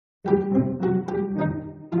Hello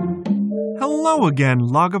again,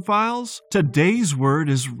 Logophiles! Today's word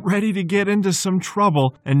is ready to get into some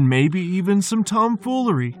trouble and maybe even some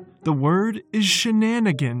tomfoolery. The word is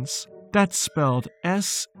shenanigans. That's spelled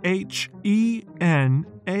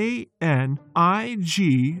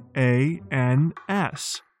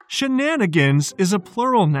S-H-E-N-A-N-I-G-A-N-S. Shenanigans is a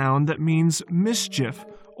plural noun that means mischief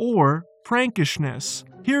or prankishness.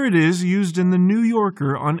 Here it is used in the New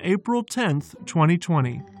Yorker on April 10th,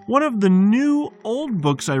 2020. One of the new old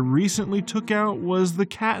books I recently took out was The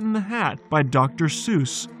Cat in the Hat by Dr.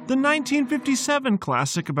 Seuss, the 1957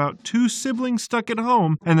 classic about two siblings stuck at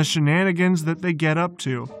home and the shenanigans that they get up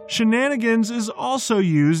to. Shenanigans is also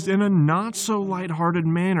used in a not-so-lighthearted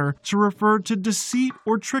manner to refer to deceit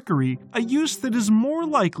or trickery, a use that is more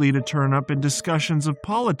likely to turn up in discussions of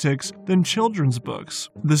politics than children's books.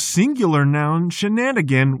 The singular noun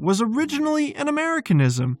shenanigan was originally an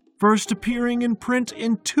Americanism, first appearing in print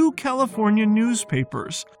in two California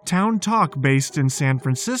newspapers, Town Talk based in San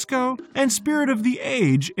Francisco and Spirit of the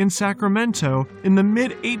Age in Sacramento in the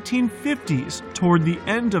mid-1850s toward the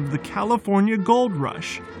end of the California Gold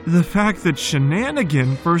Rush. The fact that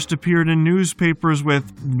shenanigan first appeared in newspapers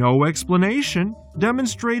with no explanation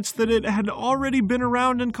demonstrates that it had already been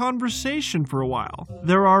around in conversation for a while.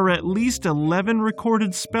 There are at least 11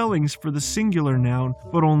 recorded spellings for the singular noun,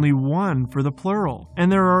 but only one for the plural.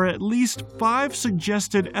 And there are at least 5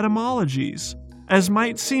 suggested etymologies. As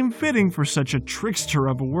might seem fitting for such a trickster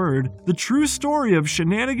of a word, the true story of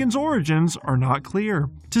shenanigan's origins are not clear.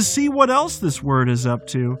 To see what else this word is up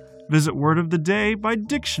to, visit Word of the Day by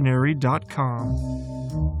Dictionary.com.